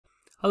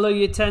Hello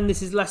Year 10,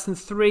 this is lesson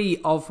 3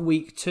 of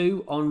week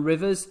 2 on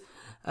rivers.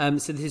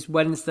 So this is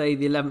Wednesday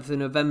the 11th of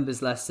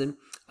November's lesson.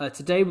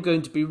 Today we're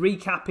going to be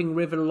recapping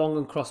river along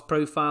and cross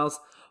profiles.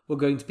 We're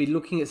going to be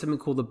looking at something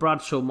called the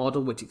Bradshaw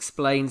model, which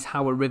explains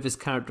how a river's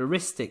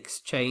characteristics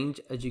change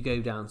as you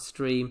go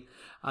downstream.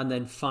 And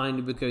then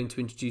finally we're going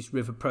to introduce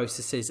river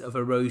processes of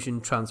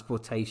erosion,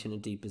 transportation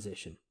and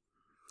deposition.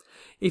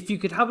 If you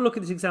could have a look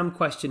at this exam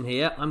question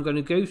here, I'm going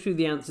to go through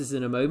the answers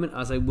in a moment,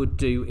 as I would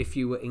do if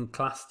you were in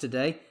class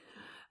today.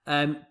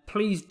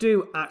 Please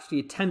do actually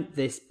attempt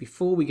this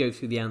before we go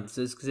through the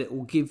answers, because it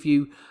will give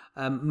you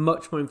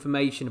much more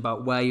information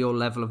about where your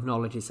level of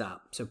knowledge is at.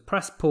 So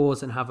press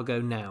pause and have a go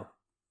now.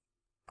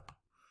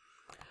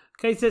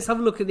 Okay, so let's have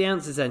a look at the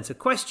answers then. So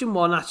question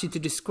 1 asks you to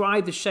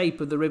describe the shape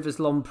of the river's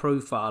long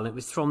profile. It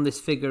was from this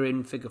figure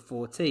in figure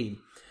 14.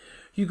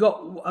 You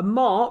got a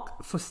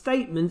mark for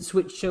statements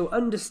which show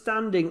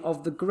understanding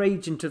of the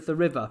gradient of the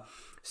river.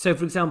 So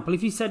for example,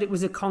 if you said it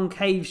was a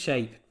concave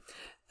shape,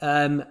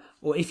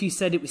 or if you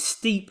said it was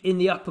steep in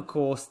the upper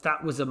course,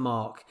 that was a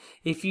mark.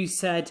 If you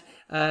said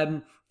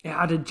it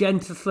had a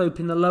gentle slope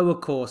in the lower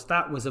course,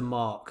 that was a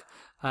mark.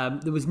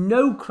 There was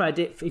no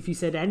credit if you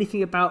said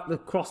anything about the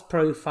cross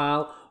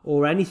profile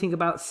or anything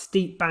about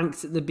steep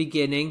banks at the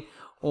beginning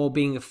or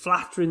being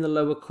flatter in the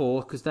lower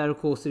course, because they're of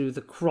course to do with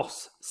the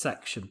cross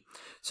section.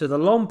 So the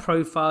long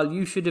profile,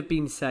 you should have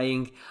been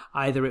saying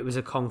either it was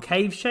a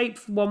concave shape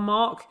for 1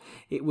 mark,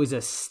 it was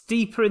a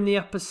steeper in the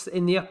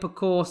upper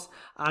course,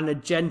 and a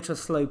gentle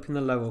slope in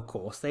the lower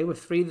course. They were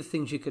 3 of the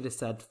things you could have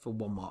said for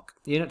 1 mark.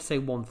 You don't have to say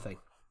one thing.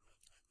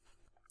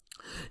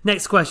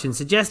 Next question.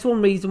 Suggest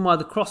one reason why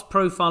the cross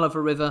profile of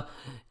a river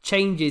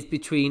changes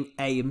between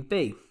A and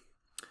B.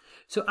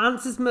 So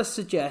answers must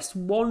suggest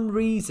one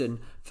reason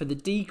for the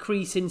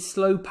decrease in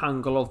slope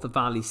angle of the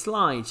valley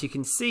slides. You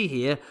can see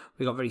here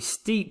we've got very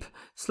steep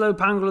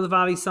slope angle of the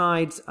valley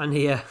sides, and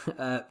here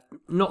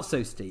not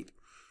so steep.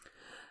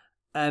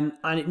 And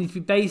it needs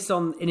to be based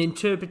on an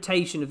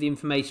interpretation of the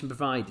information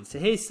provided. So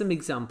here's some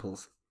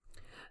examples.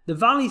 The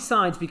valley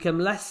sides become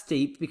less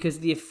steep because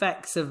of the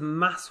effects of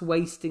mass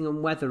wasting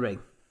and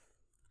weathering.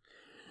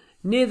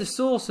 Near the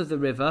source, the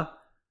river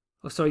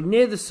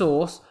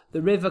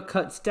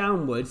cuts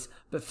downwards,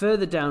 but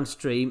further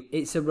downstream,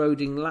 it's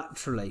eroding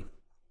laterally.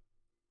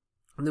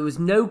 And there was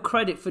no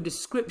credit for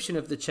description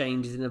of the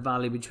changes in the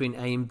valley between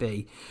A and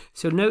B.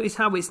 So notice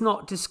how it's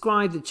not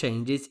described the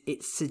changes,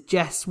 it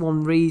suggests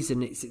one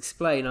reason, it's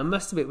explained. I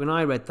must admit, when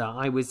I read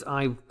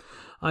that,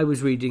 I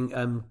was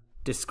reading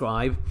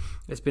describe.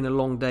 It's been a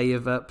long day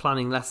of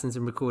planning lessons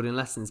and recording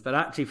lessons, but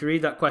actually if you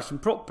read that question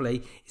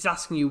properly, it's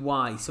asking you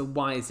why. So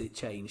why has it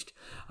changed?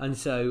 And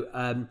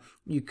so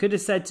you could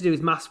have said to do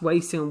with mass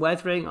wasting and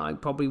weathering. I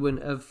probably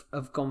wouldn't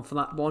have gone for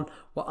that one.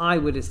 What I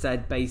would have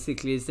said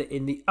basically is that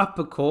in the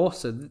upper course,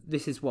 so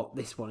this is what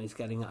this one is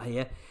getting at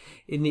here,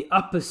 in the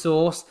upper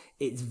source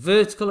it's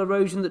vertical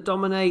erosion that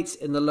dominates,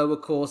 in the lower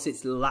course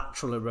it's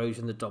lateral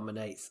erosion that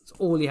dominates. That's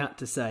all you had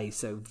to say.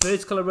 So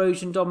vertical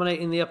erosion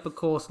dominating the upper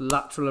course,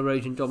 lateral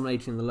erosion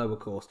dominating the lower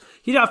course.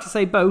 You don't have to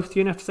say both,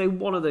 you only have to say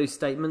one of those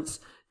statements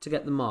to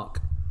get the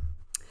mark.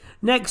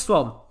 Next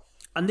one,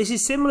 and this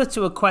is similar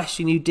to a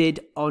question you did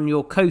on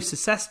your coast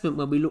assessment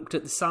when we looked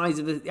at the size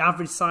of the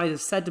average size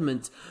of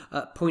sediment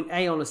at point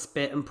A on a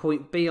spit and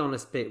point B on a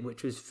spit,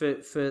 which was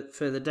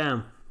further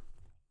down,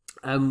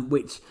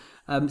 which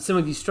some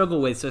of you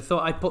struggle with. So I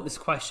thought I'd put this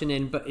question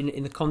in, but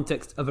in the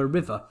context of a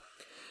river.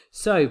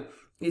 So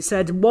it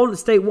said,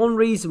 state one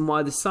reason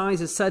why the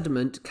size of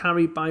sediment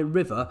carried by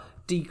river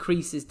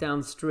decreases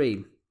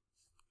downstream.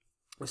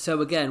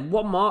 So again,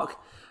 1 mark,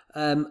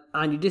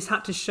 and you just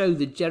had to show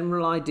the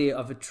general idea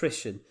of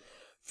attrition.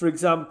 For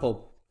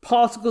example,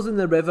 particles in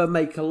the river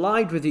may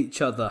collide with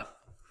each other,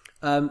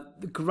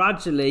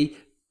 gradually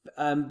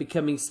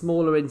becoming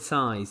smaller in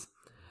size.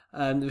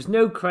 There's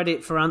no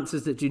credit for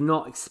answers that do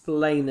not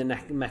explain the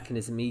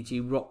mechanism, e.g.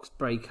 rocks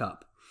break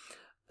up.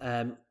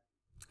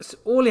 So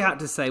all he had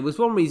to say was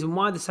one reason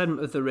why the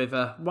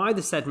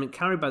sediment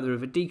carried by the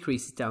river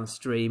decreases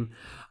downstream.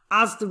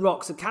 As the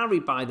rocks are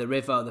carried by the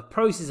river, the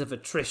process of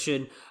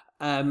attrition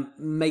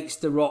makes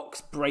the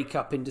rocks break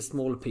up into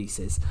smaller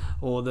pieces,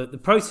 or the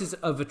process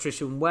of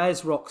attrition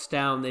wears rocks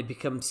down, they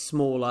become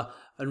smaller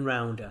and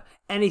rounder.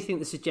 Anything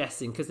that's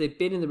suggesting, because they've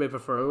been in the river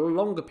for a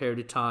longer period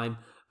of time,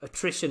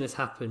 attrition has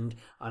happened,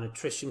 and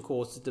attrition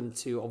causes them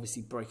to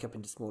obviously break up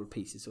into smaller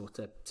pieces, or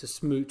to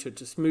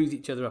smooth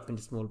each other up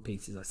into smaller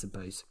pieces, I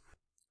suppose.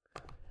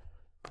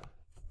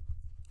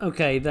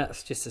 Okay,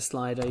 that's just a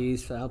slide I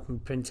use for helping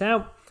print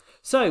out.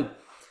 So,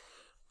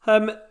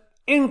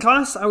 in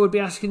class, I would be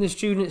asking the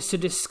students to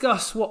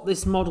discuss what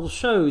this model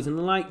shows, and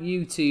I'd like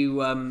you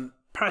to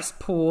press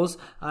pause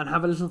and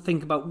have a little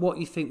think about what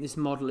you think this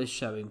model is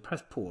showing.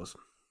 Press pause.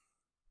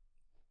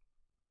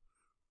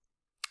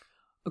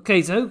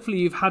 Okay, so hopefully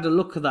you've had a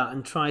look at that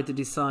and tried to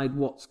decide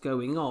what's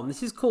going on.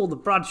 This is called the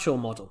Bradshaw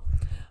model,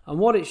 and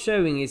what it's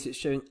showing is it's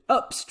showing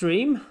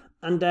upstream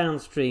and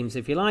downstream. So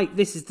if you like,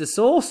 this is the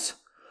source,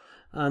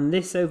 and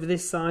this over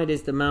this side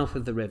is the mouth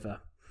of the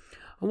river.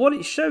 And what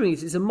it's showing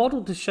is it's a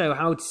model to show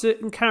how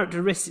certain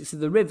characteristics of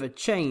the river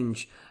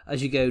change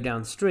as you go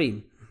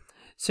downstream.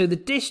 So the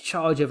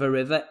discharge of a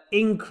river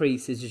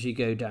increases as you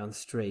go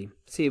downstream.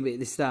 See,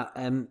 it's that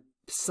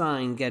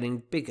sign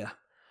getting bigger.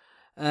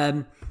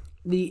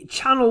 The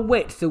channel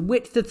width, the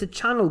width of the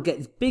channel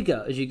gets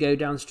bigger as you go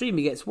downstream.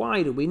 It gets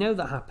wider. We know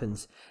that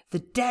happens. The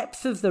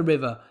depth of the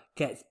river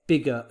gets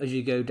bigger as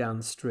you go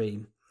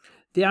downstream.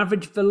 The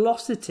average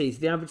velocities,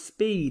 the average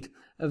speed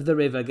of the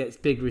river gets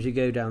bigger as you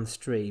go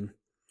downstream.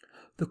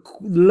 The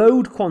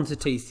load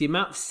quantities, the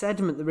amount of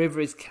sediment the river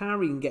is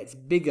carrying, gets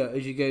bigger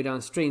as you go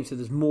downstream. So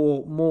there's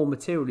more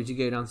material as you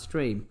go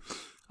downstream.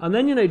 And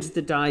then you notice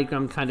the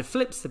diagram kind of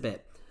flips a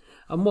bit.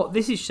 And what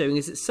this is showing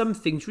is that some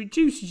things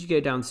reduce as you go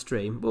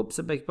downstream. Whoops,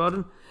 I beg your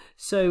pardon.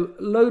 So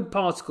load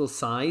particle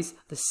size,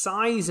 the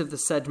size of the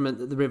sediment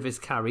that the river is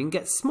carrying,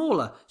 gets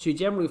smaller. So you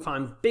generally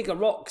find bigger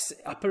rocks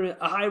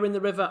higher in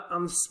the river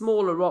and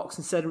smaller rocks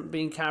and sediment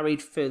being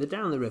carried further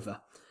down the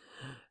river.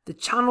 The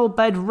channel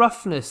bed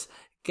roughness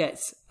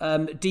gets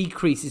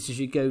decreases as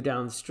you go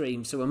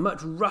downstream. So a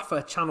much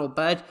rougher channel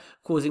bed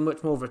causing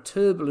much more of a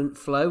turbulent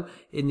flow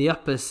in the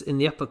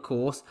upper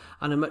course,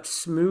 and a much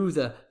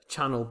smoother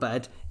channel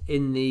bed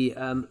in the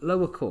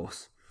lower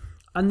course.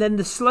 And then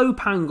the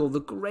slope angle,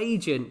 the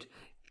gradient,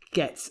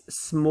 gets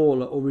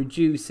smaller or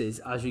reduces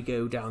as you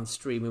go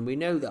downstream, and we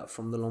know that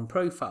from the long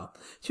profile.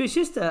 So it's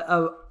just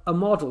a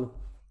model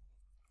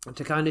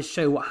to kind of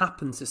show what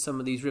happens to some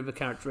of these river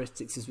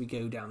characteristics as we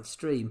go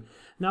downstream.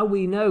 Now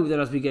we know that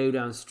as we go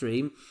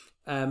downstream,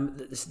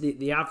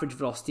 the average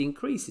velocity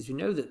increases. We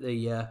know that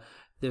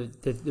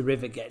the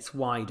river gets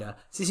wider.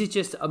 So this is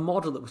just a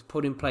model that was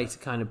put in place to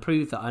kind of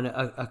prove that. And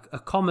a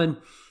common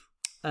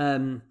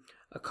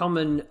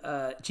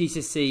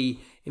GCSE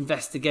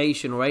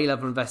investigation or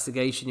A-level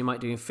investigation you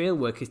might do in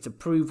fieldwork is to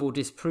prove or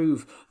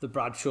disprove the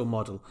Bradshaw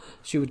model.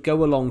 So you would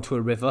go along to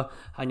a river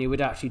and you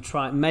would actually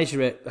try and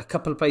measure it a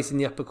couple of places in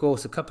the upper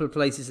course, a couple of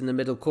places in the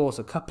middle course,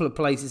 a couple of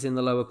places in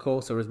the lower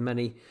course, or as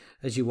many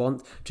as you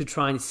want, to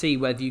try and see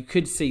whether you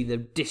could see the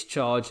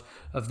discharge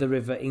of the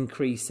river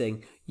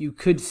increasing. You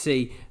could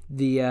see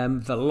the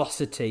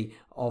velocity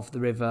of the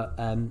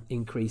river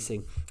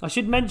increasing. I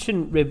should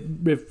mention river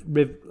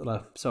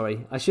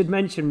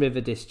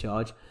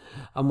discharge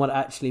and what it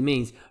actually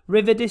means.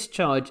 River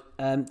discharge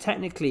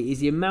technically is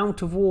the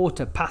amount of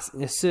water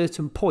passing a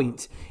certain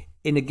point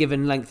in a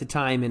given length of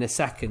time in a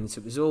second.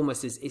 So it's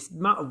almost it's the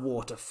amount of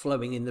water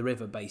flowing in the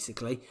river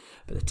basically,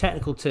 but the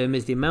technical term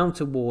is the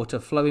amount of water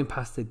flowing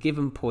past a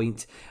given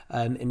point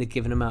in a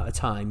given amount of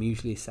time,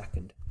 usually a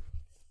second.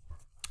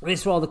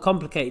 This rather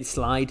complicated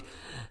slide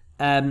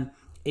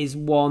is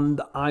one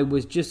that I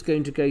was just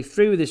going to go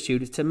through with the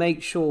students to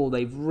make sure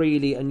you've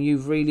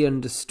really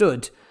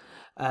understood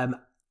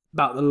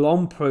about the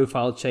long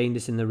profile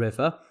changes in the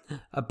river,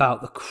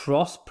 about the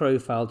cross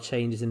profile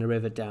changes in the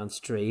river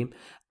downstream,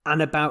 and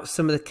about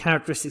some of the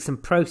characteristics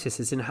and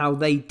processes and how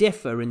they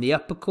differ in the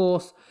upper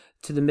course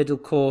to the middle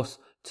course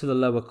to the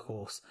lower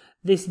course.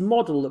 This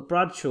model that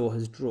Bradshaw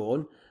has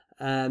drawn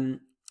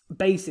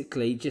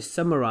basically just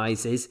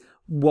summarises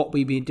what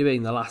we've been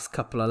doing the last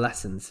couple of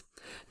lessons.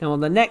 Now on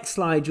the next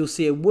slide you'll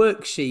see a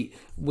worksheet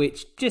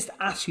which just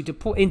asks you to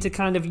put into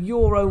kind of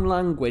your own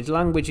language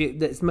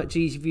that's much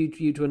easier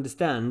for you to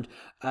understand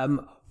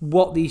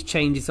what these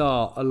changes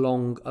are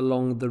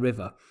along the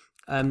river.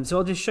 So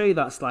I'll just show you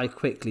that slide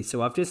quickly.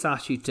 So I've just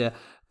asked you to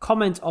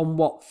comment on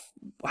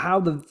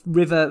how the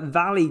river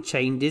valley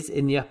changes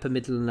in the upper,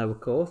 middle and lower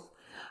course.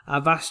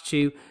 I've asked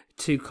you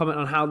to comment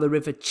on how the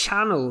river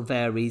channel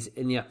varies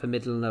in the upper,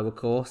 middle and lower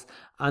course,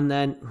 and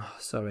then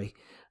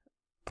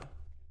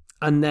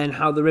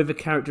how the river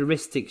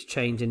characteristics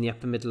change in the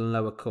upper, middle and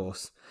lower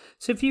course.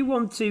 So if you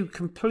want to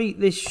complete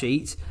this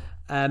sheet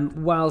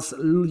whilst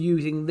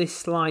using this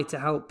slide to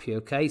help you,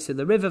 okay, so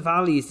the river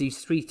valley is these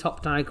three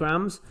top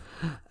diagrams.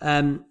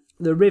 The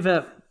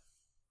river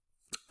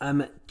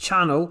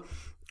channel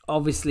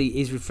obviously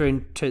is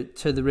referring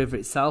to the river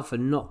itself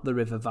and not the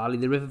river valley.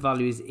 The river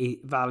valley is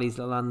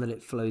the land that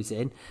it flows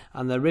in,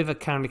 and the river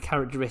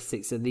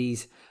characteristics are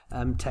these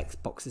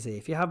text boxes here.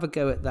 If you have a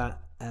go at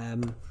that,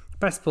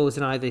 press pause,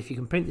 and either if you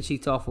can print the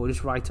sheet off or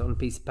just write it on a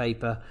piece of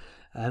paper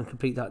and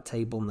complete that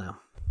table now.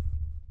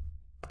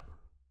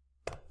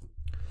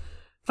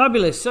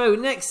 Fabulous. So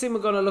next thing we're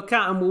going to look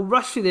at, and we'll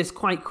rush through this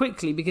quite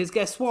quickly because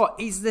guess what?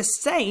 It's the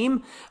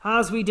same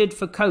as we did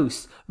for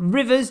coast.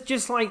 Rivers,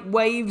 just like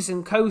waves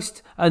and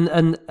coast and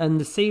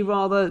the sea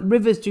rather,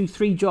 rivers do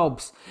three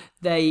jobs.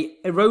 They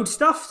erode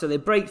stuff, so they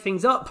break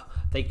things up.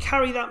 They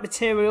carry that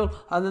material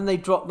and then they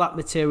drop that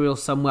material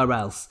somewhere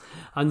else.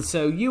 And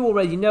so you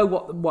already know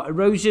what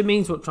erosion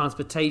means, what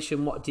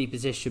transportation, what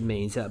deposition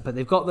means. But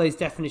they've got those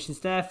definitions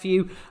there for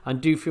you, and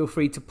do feel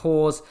free to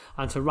pause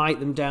and to write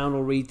them down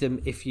or read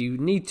them if you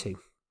need to.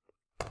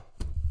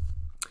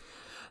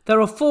 There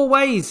are four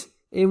ways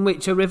in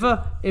which a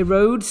river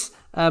erodes.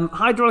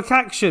 Hydraulic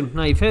action,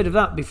 now you've heard of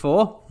that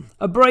before.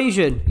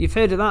 Abrasion, you've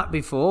heard of that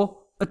before.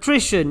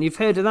 attrition, you've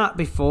heard of that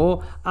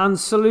before, and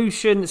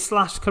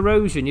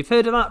solution/corrosion, you've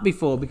heard of that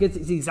before, because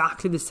it's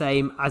exactly the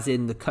same as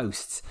in the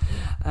coasts.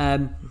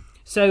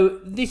 So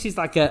this is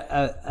like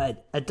a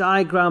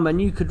diagram,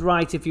 and you could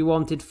write, if you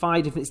wanted,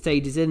 5 different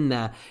stages in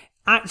there.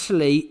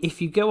 Actually, if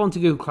you go onto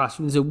Google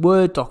Classroom, there's a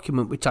Word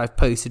document which I've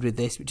posted with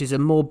this, which is a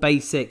more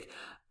basic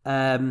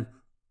worksheet,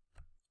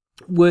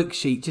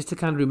 just to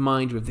kind of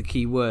remind you of the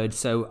key words.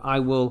 So I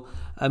will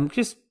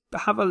just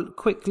have a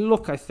quick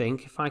look, I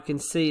think, if I can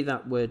see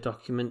that Word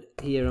document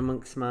here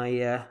amongst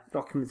my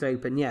documents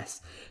open.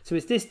 Yes, so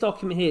it's this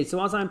document here.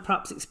 So as I'm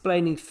perhaps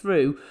explaining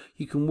through,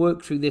 you can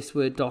work through this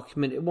Word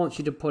document. It wants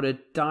you to put a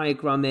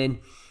diagram in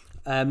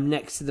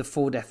next to the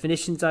 4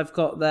 definitions I've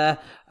got there,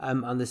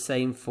 and the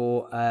same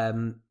for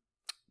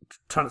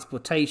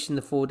transportation,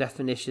 the 4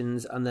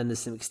 definitions, and then there's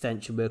some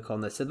extension work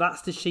on there. So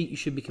that's the sheet you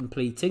should be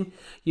completing.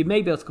 You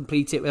may be able to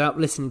complete it without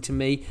listening to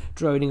me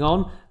droning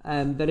on,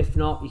 but if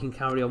not, you can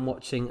carry on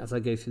watching as I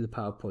go through the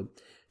PowerPoint.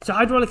 So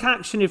hydraulic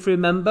action, if you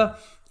remember,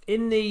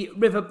 in the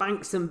river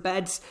banks and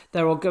beds,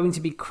 there are going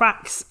to be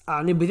cracks,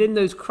 and within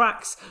those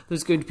cracks,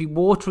 there's going to be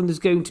water and there's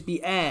going to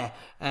be air.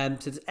 So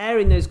there's air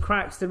in those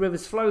cracks, the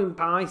river's flowing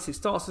by, so it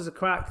starts as a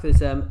crack,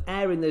 there's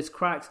air in those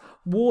cracks,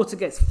 water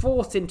gets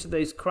forced into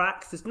those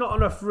cracks, there's not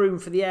enough room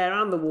for the air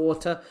and the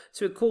water,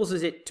 so it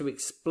causes it to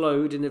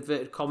explode, in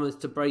inverted commas,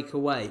 to break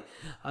away.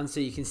 And so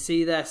you can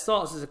see there,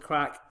 starts as a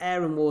crack,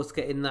 air and water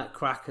get in that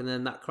crack, and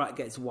then that crack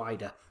gets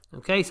wider.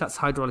 Okay, so that's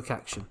hydraulic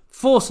action.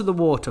 Force of the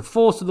water.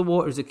 Force of the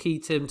water is a key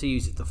term to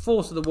use. It's the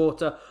force of the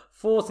water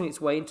forcing its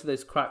way into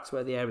those cracks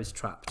where the air is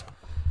trapped.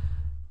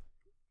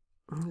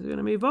 We're going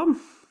to move on.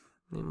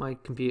 I think my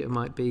computer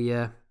might be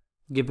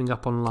giving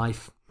up on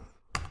life.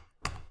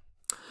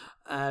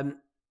 I'll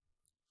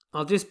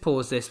just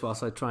pause this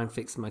whilst I try and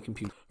fix my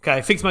computer. Okay,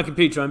 I fixed my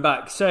computer, I'm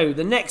back. So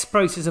the next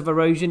process of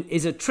erosion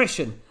is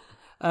attrition.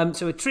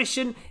 So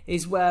attrition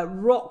is where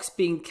rocks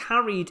being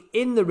carried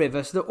in the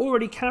river, so they're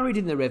already carried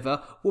in the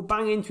river, will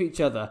bang into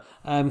each other,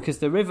 because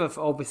the river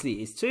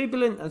obviously is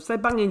turbulent, and so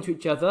they bang into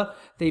each other,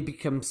 they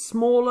become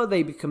smaller,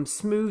 they become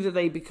smoother,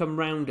 they become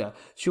rounder.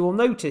 So you'll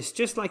notice,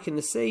 just like in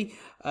the sea,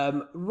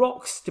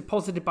 rocks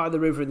deposited by the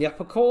river in the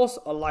upper course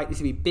are likely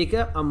to be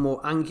bigger and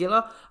more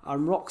angular,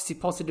 and rocks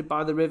deposited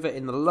by the river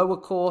in the lower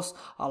course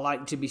are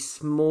likely to be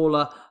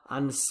smaller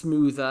and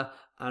smoother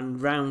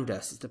and rounder.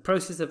 So it's the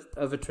process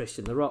of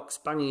attrition, the rocks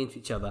banging into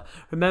each other.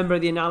 Remember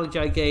the analogy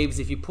I gave is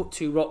if you put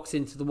 2 rocks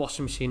into the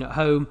washing machine at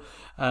home,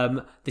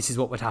 this is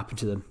what would happen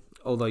to them,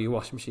 although your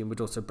washing machine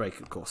would also break,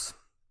 of course.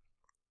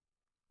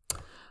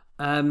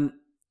 I'm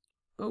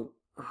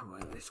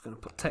just going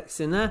to put text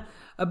in there.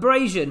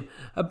 Abrasion.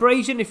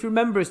 Abrasion, if you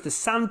remember, is the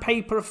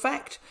sandpaper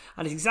effect,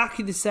 and it's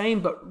exactly the same,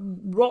 but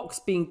rocks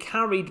being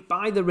carried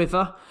by the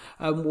river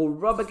will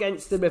rub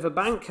against the river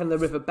bank and the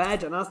river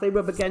bed, and as they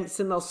rub against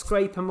them, they'll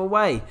scrape them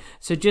away.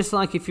 So just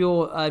like if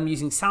you're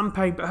using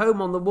sandpaper at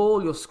home on the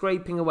wall, you're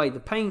scraping away the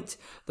paint,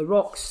 the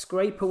rocks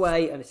scrape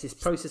away, and it's this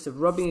process of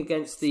rubbing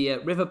against the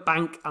river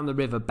bank and the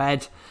river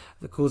bed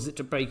that causes it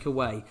to break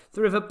away.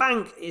 The river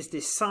bank is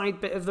this side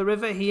bit of the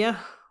river here.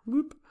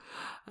 Whoop.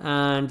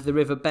 And the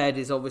river bed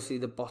is obviously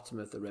the bottom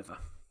of the river.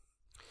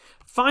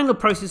 Final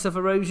process of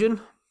erosion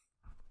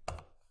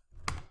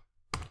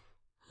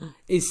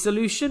is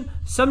solution.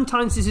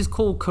 Sometimes this is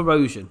called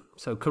corrosion.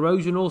 So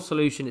corrosion or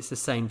solution, it's the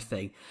same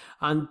thing.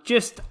 And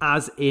just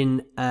as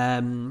in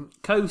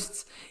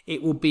coasts,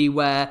 it will be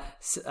where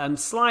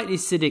slightly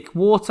acidic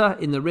water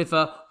in the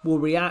river will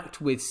react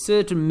with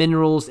certain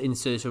minerals in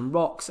certain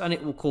rocks, and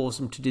it will cause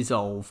them to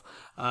dissolve.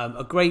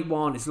 A great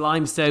one is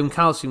limestone,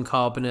 calcium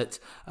carbonate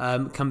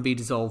can be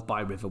dissolved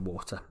by river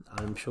water.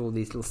 I'm sure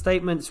these little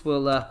statements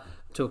will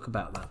talk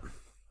about that.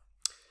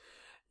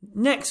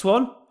 Next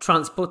one,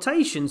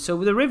 transportation.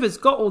 So the river's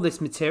got all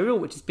this material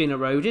which has been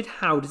eroded.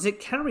 How does it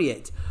carry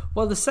it?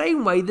 Well, the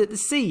same way that the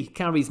sea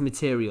carries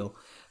material.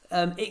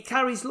 It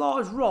carries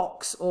large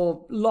rocks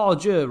or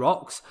larger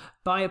rocks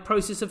by a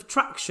process of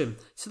traction.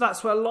 So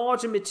that's where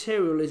larger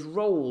material is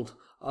rolled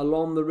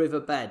along the river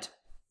bed.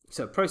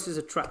 So a process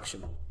of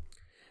traction.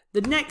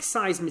 The next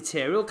size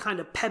material, kind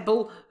of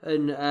pebble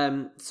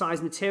and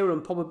size material,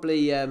 and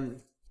probably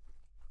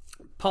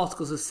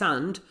particles of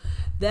sand,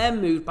 they're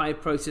moved by a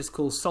process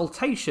called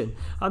saltation,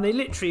 and they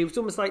literally, it's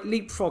almost like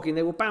leapfrogging,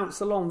 they will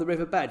bounce along the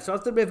river bed. So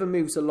as the river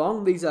moves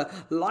along, these are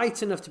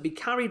light enough to be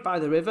carried by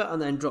the river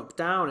and then drop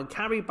down, and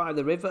carried by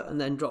the river and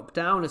then drop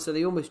down, and so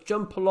they almost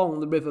jump along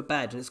the river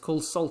bed, and it's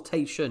called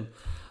saltation.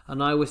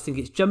 And I always think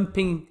it's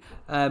jumping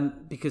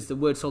because the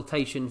word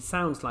saltation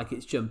sounds like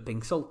it's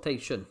jumping.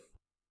 Saltation.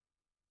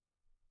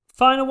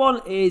 Final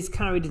one is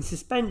carried in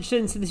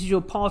suspension. So this is your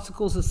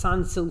particles of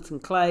sand, silt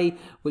and clay,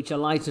 which are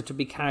lighter to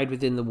be carried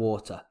within the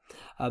water.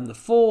 The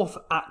fourth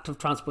act of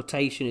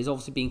transportation is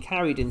obviously being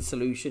carried in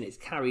solution. It's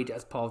carried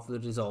as part of the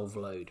dissolved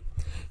load.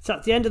 So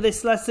at the end of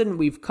this lesson,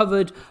 we've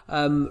covered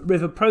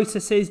river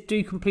processes.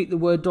 Do complete the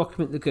Word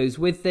document that goes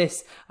with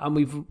this. And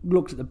we've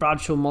looked at the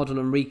Bradshaw model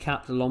and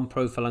recapped the long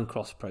profile and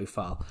cross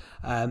profile.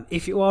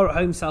 If you are at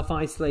home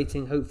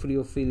self-isolating, hopefully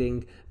you're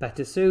feeling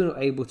better soon or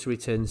able to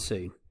return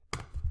soon.